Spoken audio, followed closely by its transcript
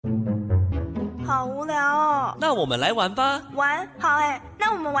好无聊哦。那我们来玩吧。玩？好耶，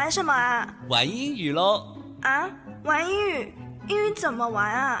那我们玩什么啊？玩英语咯。啊？玩英语？英语怎么玩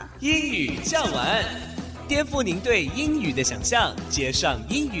啊？英语酱玩，颠覆您对英语的想象，接上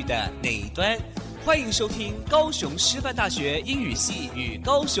英语的那一端。欢迎收听高雄师范大学英语系与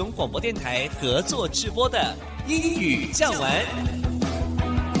高雄广播电台合作制播的英语酱玩。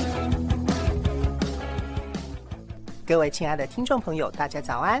各位亲爱的听众朋友，大家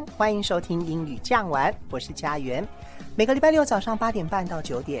早安，欢迎收听英语酱玩，我是家园。每个礼拜六早上8点半到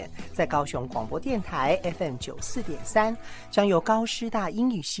9点，在高雄广播电台 FM94.3，将由高师大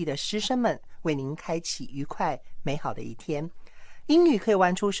英语系的师生们为您开启愉快美好的一天。英语可以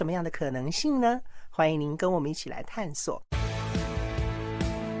玩出什么样的可能性呢？欢迎您跟我们一起来探索。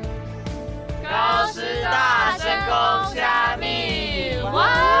高师大深攻虾米，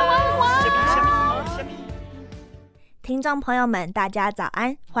哇！听众朋友们，大家早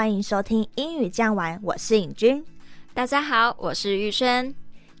安，欢迎收听英语酱玩，我是颖君。大家好，我是玉轩。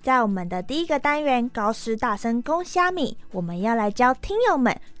在我们的第一个单元高师大深攻虾米，我们要来教听友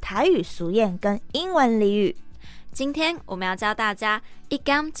们台语俗谚跟英文俚语。今天我们要教大家一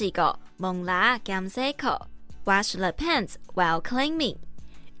竿子个蒙拉甘塞口 wash the pants while cleaning。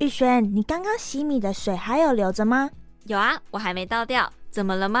 玉轩，你刚刚洗米的水还有留着吗？有啊，我还没倒掉，怎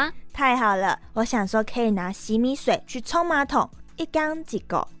么了吗？太好了，我想说可以拿洗米水去冲马桶，一竿子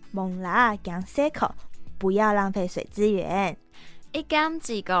个蒙拉甘塞口，不要浪费水资源。一竿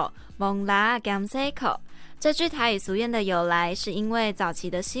子个蒙拉甘塞口，这句台语俗谚的由来是因为早期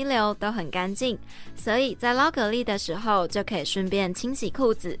的溪流都很干净，所以在捞蛤蜊的时候就可以顺便清洗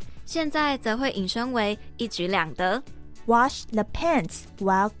裤子，现在则会引申为一举两得。 Wash the pants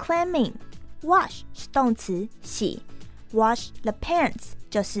while cleaning。 Wash 是动词，洗， Wash the pants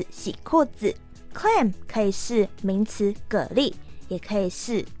就是洗裤子， Clean 可以是名词蛤蜊，也可以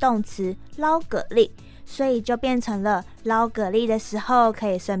是动词捞蛤蜊，所以就变成了捞蛤蜊的时候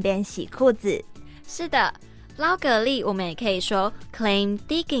可以顺便洗裤子。是的，捞蛤蜊我们也可以说 clean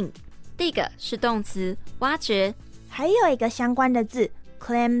digging， dig 是动词挖掘，还有一个相关的字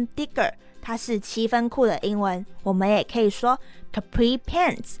clam digger， 它是7分裤的英文，我们也可以说 capri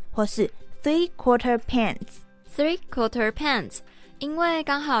pants 或是 3/4 pants。 3/4 pants 因为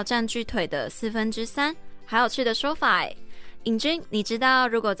刚好占据腿的3/4，还有趣的说法耶。颖君，你知道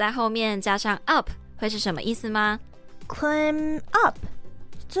如果在后面加上 up 会是什么意思吗？ Climb up，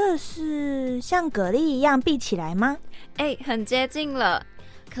 这是像蛤蜊一样闭起来吗？很接近了。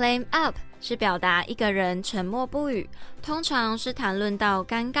 Climb up 是表达一个人沉默不语，通常是谈论到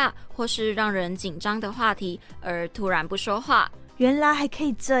尴尬或是让人紧张的话题而突然不说话。原来还可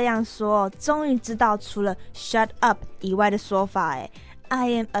以这样说，终于知道除了 shut up 以外的说法。I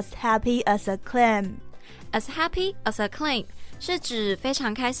am as happy as a clam。 As happy as a clam 是指非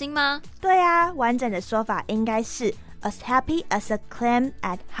常开心吗？对啊，完整的说法应该是 as happy as a clam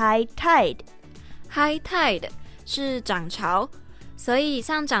at high tide。 High tide 是涨潮，所以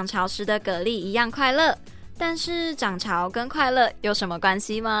像涨潮时的蛤蜊一样快乐。但是涨潮跟快乐有什么关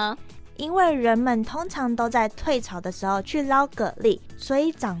系吗？因为人们通常都在退潮的时候去捞蛤蜊，所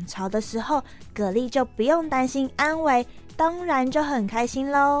以涨潮的时候蛤蜊就不用担心安危，当然就很开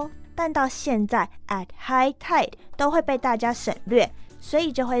心咯。但到现在 at high tide 都会被大家省略，所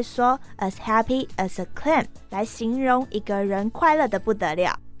以就会说 as happy as a clam 来形容一个人快乐的不得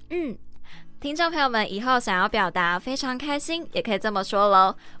了。听众朋友们以后想要表达非常开心也可以这么说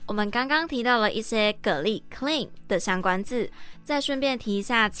咯。我们刚刚提到了一些蛤蜊 clam 的相关字，再顺便提一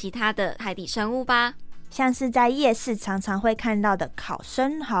下其他的海底生物吧。像是在夜市常常会看到的烤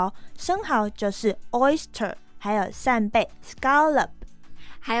生蚝，生蚝就是 oyster， 还有扇贝 scallop，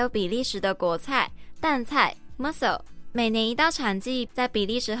 还有比利时的国菜淡菜 mussel， 每年一到产季，在比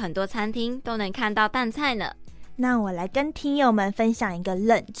利时很多餐厅都能看到淡菜呢。那我来跟听友们分享一个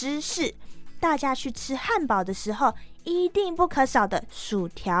冷知识，大家去吃汉堡的时候一定不可少的薯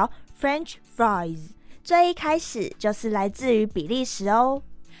条 French fries， 最一开始就是来自于比利时哦。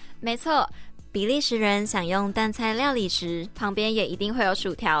没错，比利时人享用淡菜料理时，旁边也一定会有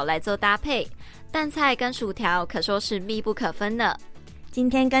薯条来做搭配，淡菜跟薯条可说是密不可分呢。今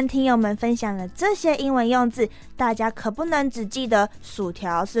天跟听友们分享了这些英文用字，大家可不能只记得薯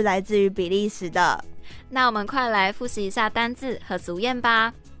条是来自于比利时的。那我们快来复习一下单字和俗谚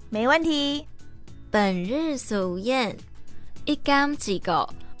吧。没问题。本日俗谚：一竿子個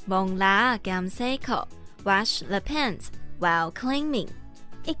蒙拉甘塞口 wash the pants while cleaning。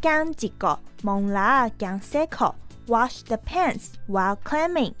一竿子個蒙拉甘塞口 wash the pants while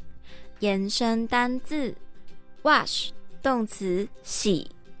cleaning。延伸单字 wash 动词洗，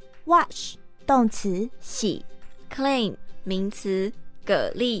 wash 动词洗， clean 名词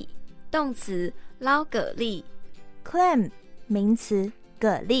蛤蜊。动词捞蛤蜊。 Clam 名词，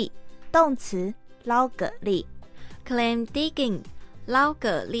蛤蜊动词，捞蛤蜊。 Clam digging 捞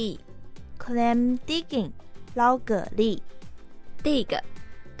蛤蜊。 Clam digging 捞蛤蜊。 Dig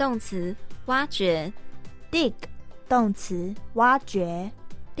动词挖掘。 Dig 动词挖掘。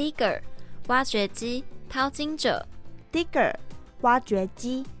 Digger 挖掘机淘金者。 Digger 挖掘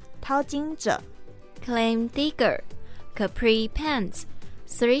机淘金者。 Clam digger Capri pants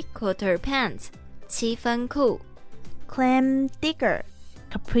 3/4 pants 七分裤。 Clam digger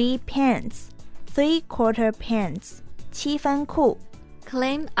Capri pants 3/4 pants 七分裤。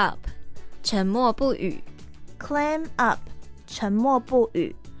 Clam up 沉默不语。 Clam up 沉默不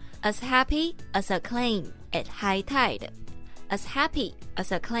语。 As happy as a clam at high tide. As happy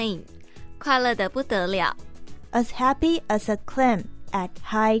as a clam 快乐的不得了。 As happy as a clam at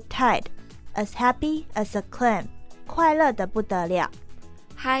high tide. As happy as a clam 快乐的不得了。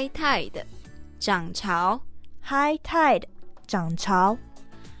 High tide 涨潮。 High tide 涨潮。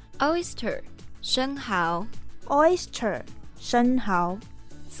 Oyster 生蚝。 Oyster 生蚝。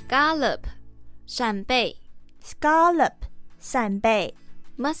 Scallop 扇贝。 Scallop 扇贝。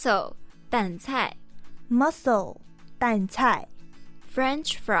 Mussel 淡菜。 Mussel 淡菜。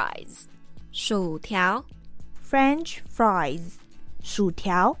 French fries 薯条。 French fries 薯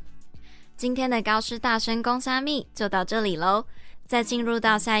条。今天的高师大声公虾米就到这里咯。在进入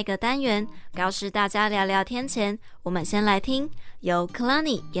到下一个单元高师大家聊聊天前，我们先来听由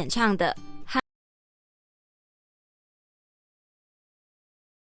Kalani 演唱的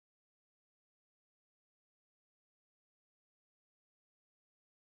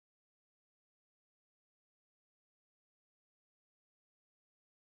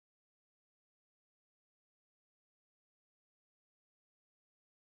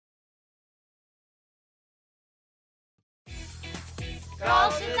高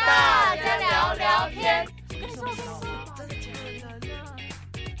师大家聊聊天。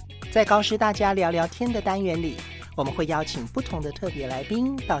在高师大家聊聊天的单元里，我们会邀请不同的特别来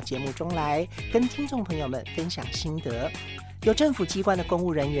宾到节目中来，跟听众朋友们分享心得。有政府机关的公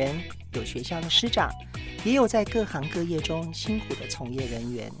务人员，有学校的师长，也有在各行各业中辛苦的从业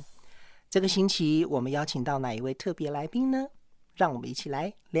人员。这个星期我们邀请到哪一位特别来宾呢？让我们一起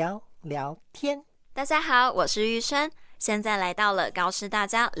来聊聊天。大家好，我是玉生，现在来到了高师大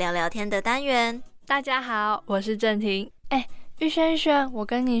家聊聊天的单元。大家好，我是郑婷。玉轩，我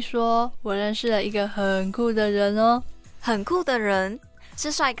跟你说，我认识了一个很酷的人哦。很酷的人？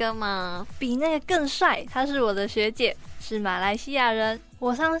是帅哥吗？比那个更帅，他是我的学姐，是马来西亚人。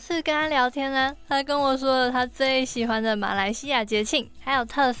我上次跟他聊天呢，他跟我说了他最喜欢的马来西亚节庆，还有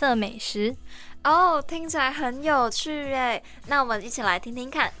特色美食。哦，听起来很有趣耶。那我们一起来听听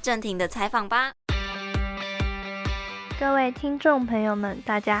看郑婷的采访吧。各位听众朋友们，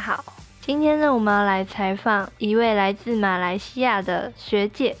大家好。今天呢，我们要来采访一位来自马来西亚的学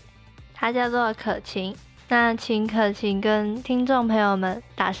姐，她叫做可晴。那请可晴跟听众朋友们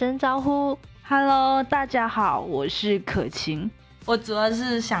打声招呼。Hello， 大家好，我是可晴。我主要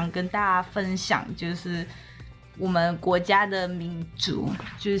是想跟大家分享，就是我们国家的民族，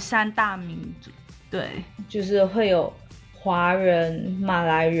就是三大民族，对，就是会有华人、马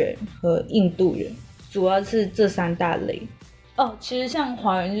来人和印度人，主要是这三大类。哦，其实像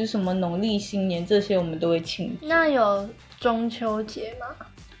华人就是什么农历新年这些我们都会庆祝。那有中秋节吗？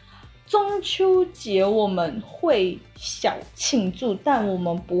中秋节我们会小庆祝，但我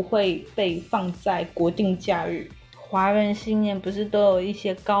们不会被放在国定假日。华人新年不是都有一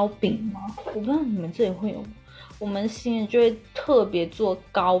些糕饼吗？我不知道你们这里会有吗？我们新年就会特别做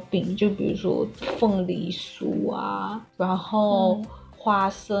糕饼，就比如说凤梨酥啊，然后花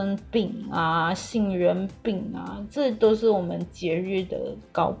生饼啊、杏仁饼啊，这都是我们节日的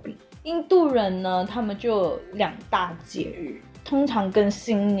糕饼。印度人呢，他们就有两大节日，通常跟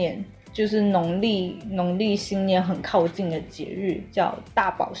新年就是农历新年很靠近的节日，叫大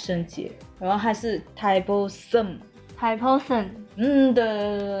宝生节，然后它是 Thaipusam。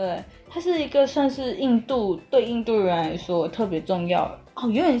对，它是一个算是对印度人来说特别重要哦，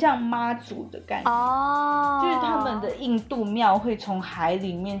有点像妈祖的概念哦，就是他们的印度庙会从海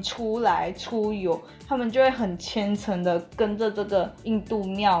里面出来出游，他们就会很虔诚的跟着这个印度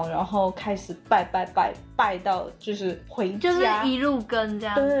庙，然后开始拜到就是回家，就是一路跟这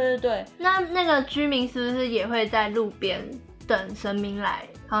样。对。那个居民是不是也会在路边等神明来，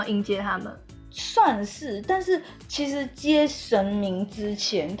然后迎接他们？算是，但是其实接神明之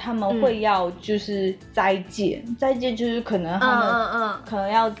前，他们会要就是斋戒，就是可能他们可能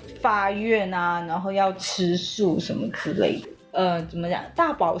要发愿啊，然后要吃素什么之类的。怎么讲？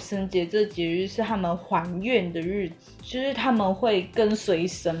大宝生节这节日是他们还愿的日子，就是他们会跟随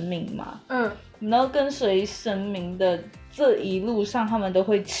神明嘛，然后跟随神明的这一路上，他们都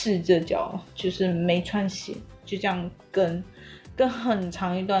会赤着脚，就是没穿鞋，就这样跟很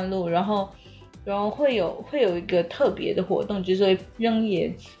长一段路，然后会有一个特别的活动，就是会扔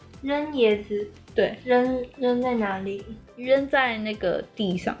椰子。扔椰子？对，扔在哪里？扔在那个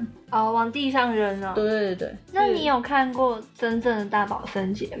地上。哦，往地上扔哦。对。那你有看过真正的大宝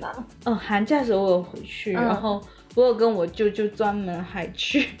生节吗？寒假的时候我有回去，然后我有跟我舅舅专门还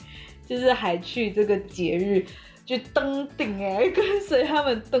去这个节日，就登顶跟随他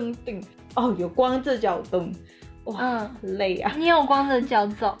们登顶。有光着脚登。哇，累啊！你有光着脚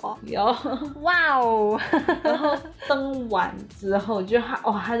走哦？有。哇哦！然后登完之后，就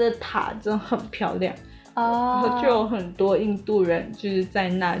它的塔真的很漂亮然后就有很多印度人就是在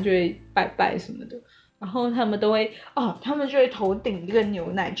那就会拜拜什么的，然后他们都会他们就会头顶这个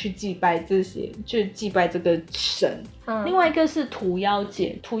牛奶去祭拜这些，就是祭拜这个神。另外一个是屠妖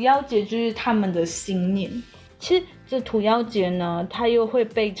节，屠妖节就是他们的新年。其实这屠妖节呢，它又会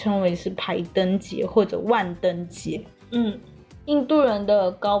被称为是排灯节或者万灯节。印度人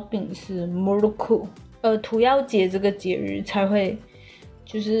的糕饼是 Murukku， 屠妖节这个节日才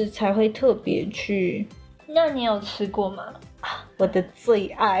会特别去。那你有吃过吗？我的最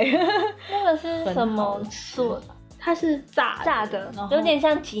爱。那个是什么做的？它是炸的，有点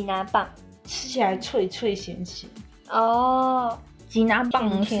像吉拿棒，吃起来脆脆咸咸。吉拿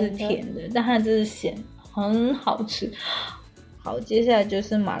棒是甜的，但它这是咸，很好吃。好，接下来就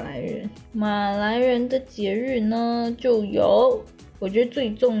是马来人。马来人的节日呢，就有我觉得最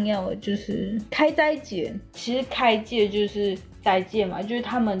重要的就是开斋节。其实开戒就是斋戒嘛，就是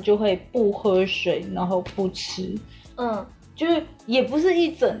他们就会不喝水，然后不吃。就是也不是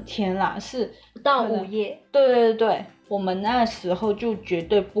一整天啦，是到午夜。对，我们那时候就绝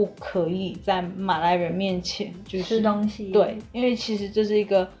对不可以在马来人面前就是吃东西。对，因为其实这是一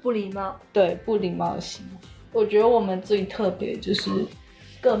个不礼貌。对，不礼貌的行为。我觉得我们最特别就是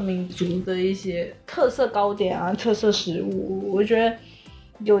各民族的一些特色糕点啊、特色食物，我觉得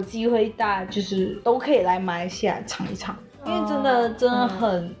有机会大家就是都可以来马来西亚尝一尝，因为真的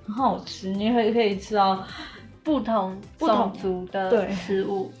很好吃，你可以吃到不同种族的食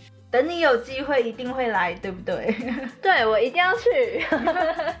物。等你有机会一定会来，对不对？对，我一定要去。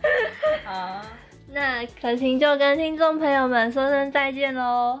那可晴就跟听众朋友们说声再见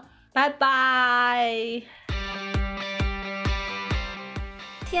咯，拜拜。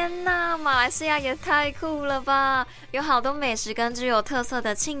天哪，马来西亚也太酷了吧！有好多美食跟具有特色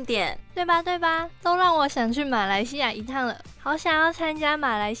的庆典，对吧？都让我想去马来西亚一趟了。好想要参加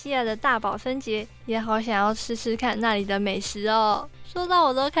马来西亚的大宝生节，也好想要吃吃看那里的美食哦。说到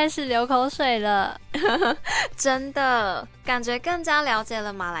我都开始流口水了。真的，感觉更加了解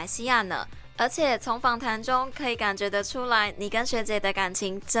了马来西亚呢。而且从访谈中可以感觉得出来，你跟学姐的感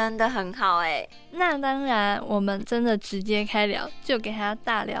情真的很好哎。那当然，我们真的直接开聊，就给他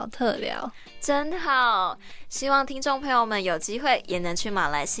大聊特聊，真好。希望听众朋友们有机会也能去马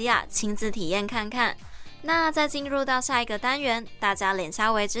来西亚亲自体验看看。那在进入到下一个单元，大家脸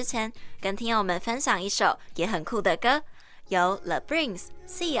下围之前，跟听友们分享一首也很酷的歌，由 The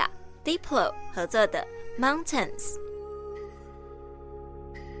Brings、Sia、Diplo 合作的 Mountains。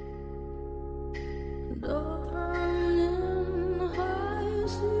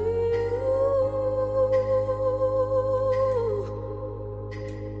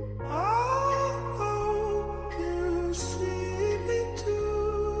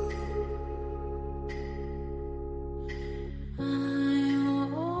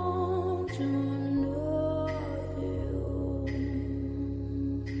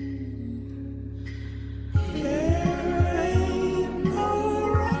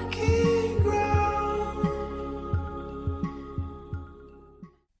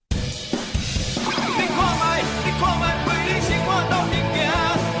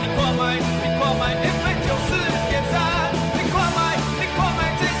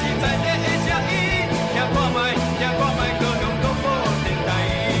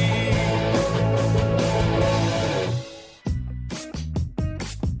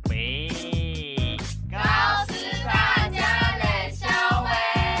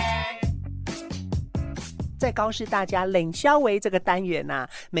在高师大家冷消维这个单元啊，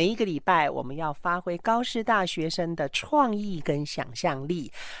每一个礼拜我们要发挥高师大学生的创意跟想象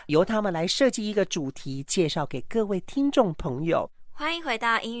力，由他们来设计一个主题，介绍给各位听众朋友。欢迎回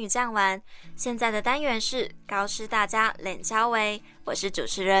到英语酱玩，现在的单元是高师大家冷消维，我是主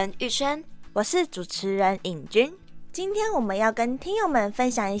持人玉轩，我是主持人尹君。今天我们要跟听友们分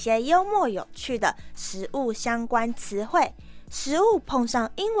享一些幽默有趣的食物相关词汇。食物碰上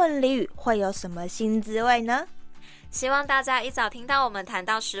英文俚语会有什么新滋味呢？希望大家一早听到我们谈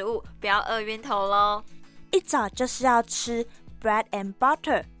到食物，不要饿晕头咯。一早就是要吃 bread and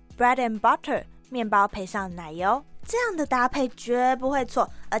butter，bread and butter， 面包配上奶油，这样的搭配绝不会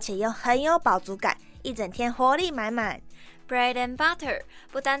错，而且又很有饱足感，一整天活力满满。Bread and butter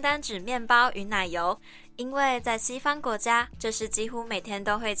不单单指面包与奶油，因为在西方国家，这是几乎每天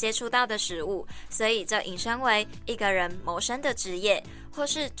都会接触到的食物，所以这引申为一个人谋生的职业，或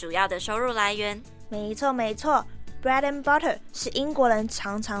是主要的收入来源。没错没错， bread and butter 是英国人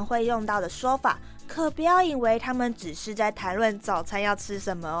常常会用到的说法，可不要以为他们只是在谈论早餐要吃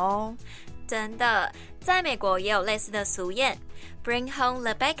什么哦。真的，在美国也有类似的俗谚 Bring home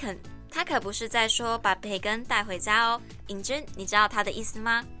the bacon， 它可不是在说把培根带回家哦。尹君，你知道它的意思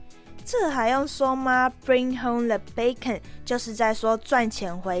吗？这还用说吗？ Bring home the bacon 就是在说赚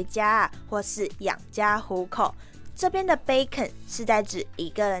钱回家或是养家糊口。这边的 bacon 是在指一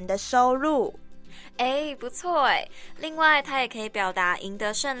个人的收入。不错诶。另外它也可以表达赢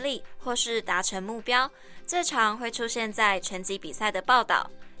得胜利或是达成目标，最常会出现在拳击比赛的报道。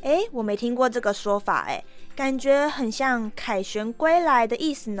我没听过这个说法感觉很像凯旋归来的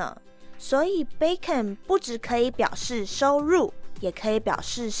意思呢。所以 bacon 不只可以表示收入，也可以表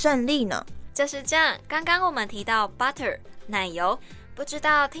示胜利呢。就是这样，刚刚我们提到 butter 奶油，不知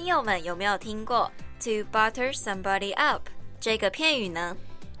道听友们有没有听过 to butter somebody up 这个片语呢？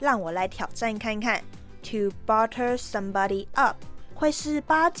让我来挑战看看， to butter somebody up 会是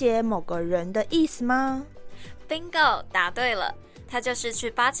巴结某个人的意思吗？ Bingo， 答对了，它就是去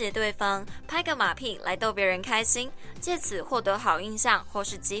巴结对方，拍个马屁来逗别人开心，借此获得好印象或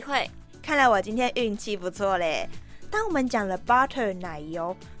是机会。看来我今天运气不错嘞。当我们讲了 butter 奶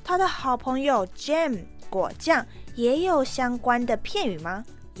油，它的好朋友 jam 果酱也有相关的片语吗？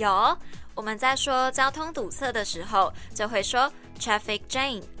有，我们在说交通堵塞的时候就会说 traffic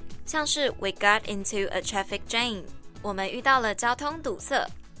jam， 像是 we got into a traffic jam， 我们遇到了交通堵塞。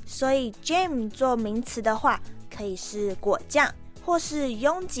所以 jam 做名词的话，可以是果酱或是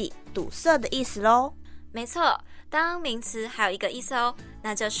拥挤堵塞的意思咯。没错，当名词还有一个意思哦，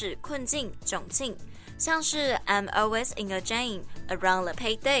那就是困境窘境，像是 I'm always in a jam around the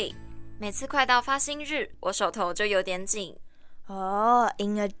payday， 每次快到发薪日，我手头就有点紧。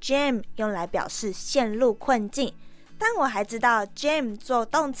in a jam 用来表示陷入困境，但我还知道 jam 做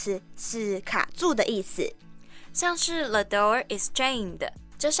动词是卡住的意思，像是 The door is jammed，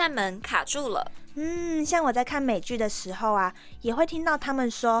 这扇门卡住了。像我在看美剧的时候也会听到他们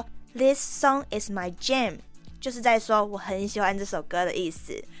说 This song is my jam， 就是在说我很喜欢这首歌的意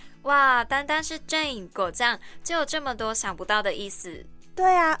思。哇，单单是 jam 果酱就有这么多想不到的意思。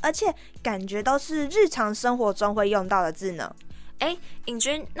对啊，而且感觉都是日常生活中会用到的字呢。尹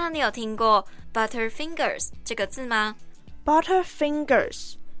君，那你有听过 butterfingers 这个字吗？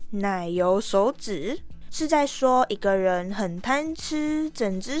 Butterfingers 奶油手指，是在说一个人很贪吃，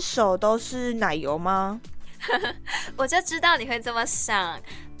整只手都是奶油吗？我就知道你会这么想。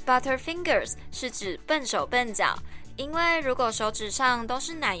Butterfingers 是指笨手笨脚，因为如果手指上都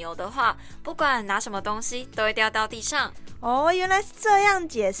是奶油的话，不管拿什么东西都会掉到地上。原来是这样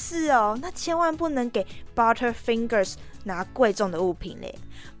解释哦。那千万不能给 Butterfingers 拿贵重的物品嘞。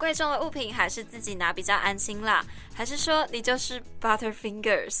贵重的物品还是自己拿比较安心啦。还是说你就是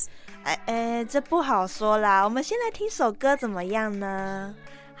Butterfingers？ 这不好说啦。我们先来听首歌怎么样呢？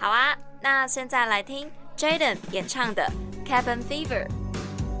好啊，那现在来听 Jaden 演唱的 Cabin Fever。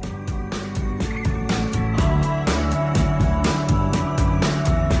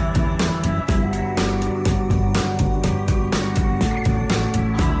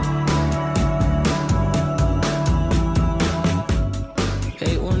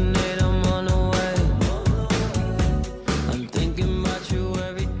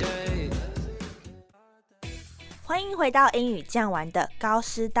欢迎回到英语酱玩的高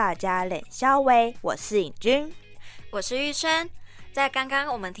师大家冷肖威，我是尹君，我是玉生。在刚刚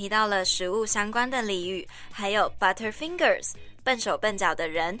我们提到了食物相关的俚语，还有 Butterfingers 笨手笨脚的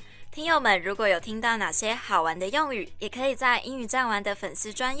人。听友们如果有听到哪些好玩的用语，也可以在英语酱玩的粉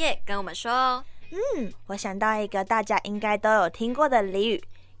丝专页跟我们说哦。我想到一个大家应该都有听过的俚语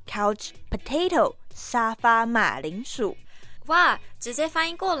Couch Potato 沙发马铃薯。哇，直接翻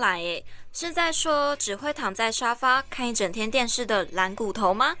译过来耶，是在说只会躺在沙发看一整天电视的懒骨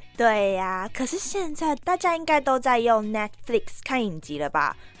头吗？对呀，可是现在大家应该都在用 Netflix 看影集了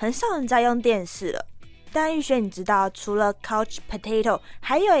吧，很少人在用电视了。但玉轩，你知道除了 Couch Potato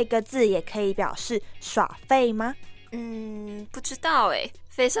还有一个字也可以表示耍废吗？不知道耶，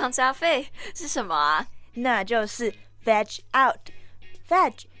飞上加废是什么啊？那就是 Veg out。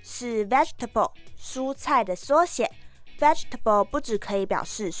 Veg 是 vegetable 蔬菜的缩写， vegetable 不只可以表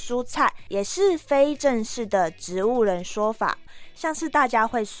示蔬菜，也是非正式的植物人说法，像是大家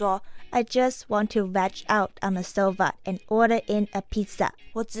会说I just want to veg out on the sofa and order in a pizza.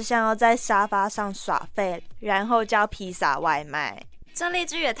 我只想要在沙发上耍废，然后叫披萨外卖。这例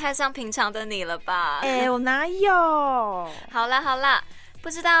句也太像平常的你了吧？我哪有？好啦，不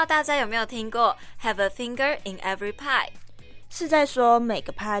知道大家有没有听过 have a finger in every pie？ 是在说每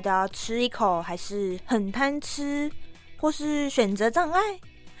个派都要吃一口，还是很贪吃，或是选择障碍？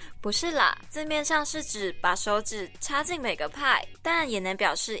不是啦，字面上是指把手指插进每个派，但也能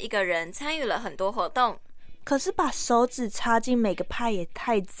表示一个人参与了很多活动。可是把手指插进每个派也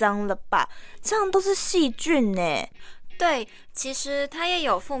太脏了吧，这样都是细菌呢。对，其实它也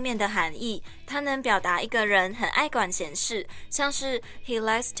有负面的含义，它能表达一个人很爱管闲事，像是 He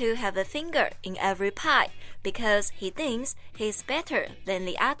likes to have a finger in every pie because he thinks he's better than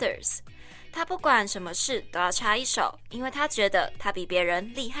the others。他不管什么事都要插一手，因为他觉得他比别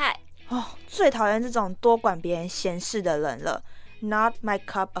人厉害。最讨厌这种多管别人闲事的人了。Not my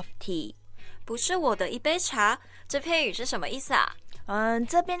cup of tea。不是我的一杯茶，这片语是什么意思啊？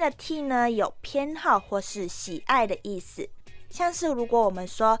这边的 tea 呢有偏好或是喜爱的意思，像是如果我们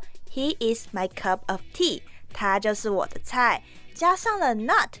说 He is my cup of tea， 他就是我的菜，加上了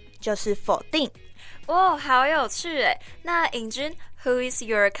not 就是否定。好有趣耶！那颖君 ，Who is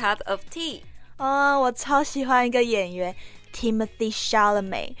your cup of tea？ 我超喜欢一个演员 Timothy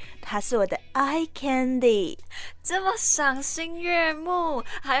Chalamet， 他是我的 eye candy。这么赏心悦目，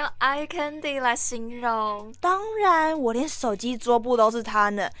还用 eye candy 来形容？当然，我连手机桌布都是他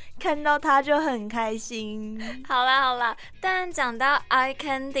呢，看到他就很开心。好啦，但讲到 eye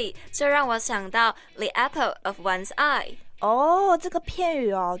candy， 就让我想到 the apple of one's eye。这个片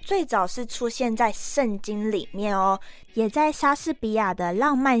语最早是出现在圣经里面也在莎士比亚的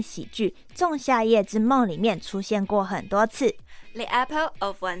浪漫喜剧《仲夏夜之梦》里面出现过很多次。The apple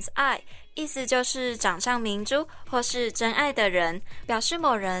of one's eye 意思就是掌上明珠或是真爱的人，表示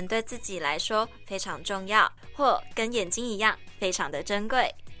某人对自己来说非常重要，或跟眼睛一样非常的珍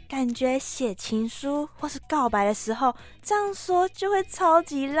贵。感觉写情书或是告白的时候，这样说就会超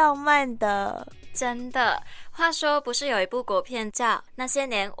级浪漫的。真的，话说不是有一部国片叫《那些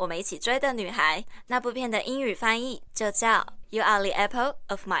年我们一起追的女孩》，那部片的英语翻译就叫 You are the apple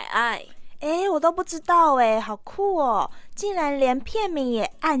of my eye。我都不知道好酷竟然连片名也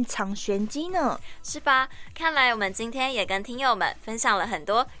暗藏玄机呢，是吧？看来我们今天也跟听友们分享了很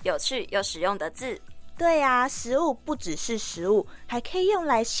多有趣又实用的字。对啊，食物不只是食物，还可以用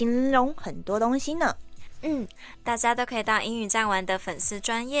来形容很多东西呢。大家都可以到英语站玩的粉丝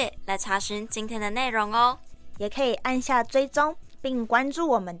专页来查询今天的内容哦，也可以按下追踪并关注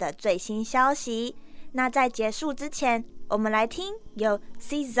我们的最新消息。那在结束之前，我们来听由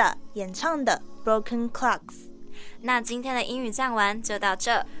SZA 演唱的 Broken Clocks。那今天的英语站玩就到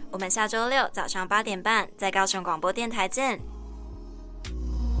这，我们下周六早上8点半在高雄广播电台见。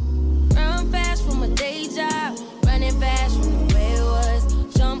Run fast from a day job, running fast from the way it was,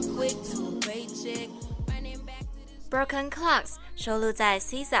 jump quick to a paycheck, running back to the Broken Clocks 收录在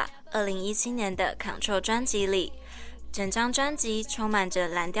SZA 2017年的 Control 专辑里，整张专辑充满着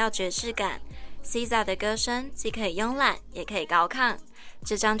蓝调爵士感。SZA 的歌声既可以慵懒，也可以高亢。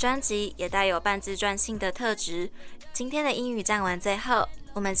这张专辑也带有半自传性的特质。今天的英语站完最后，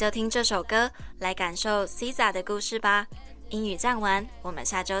我们就听这首歌来感受 SZA 的故事吧。英语站完，我们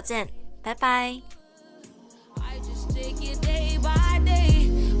下周见，拜拜。